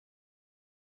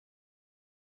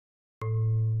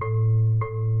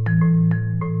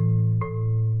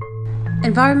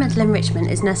Environmental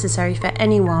enrichment is necessary for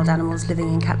any wild animals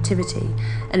living in captivity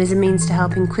and is a means to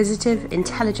help inquisitive,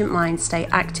 intelligent minds stay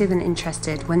active and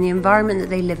interested when the environment that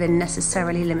they live in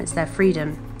necessarily limits their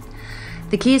freedom.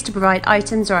 The key is to provide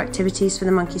items or activities for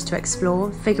the monkeys to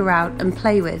explore, figure out and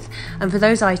play with, and for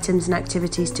those items and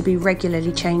activities to be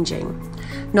regularly changing.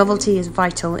 Novelty is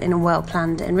vital in a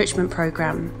well-planned enrichment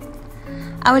program.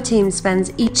 Our team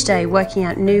spends each day working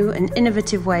out new and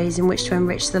innovative ways in which to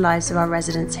enrich the lives of our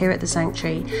residents here at the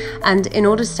sanctuary, and in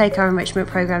order to take our enrichment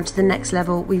program to the next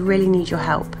level, we really need your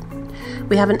help.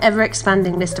 We have an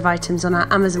ever-expanding list of items on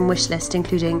our Amazon wish list,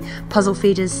 including puzzle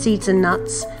feeders, seeds and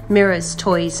nuts, mirrors,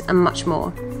 toys, and much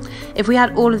more. If we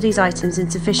had all of these items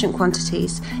in sufficient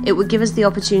quantities, it would give us the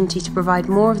opportunity to provide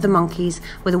more of the monkeys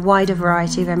with a wider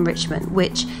variety of enrichment,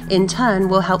 which, in turn,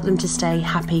 will help them to stay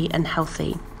happy and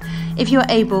healthy. If you are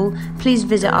able, please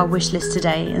visit our wish list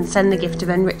today and send the gift of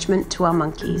enrichment to our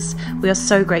monkeys. We are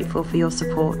so grateful for your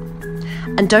support.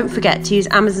 And don't forget to use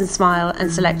Amazon Smile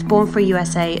and select Born Free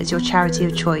USA as your charity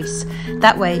of choice.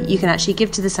 That way you can actually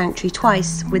give to the sanctuary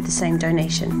twice with the same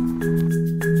donation.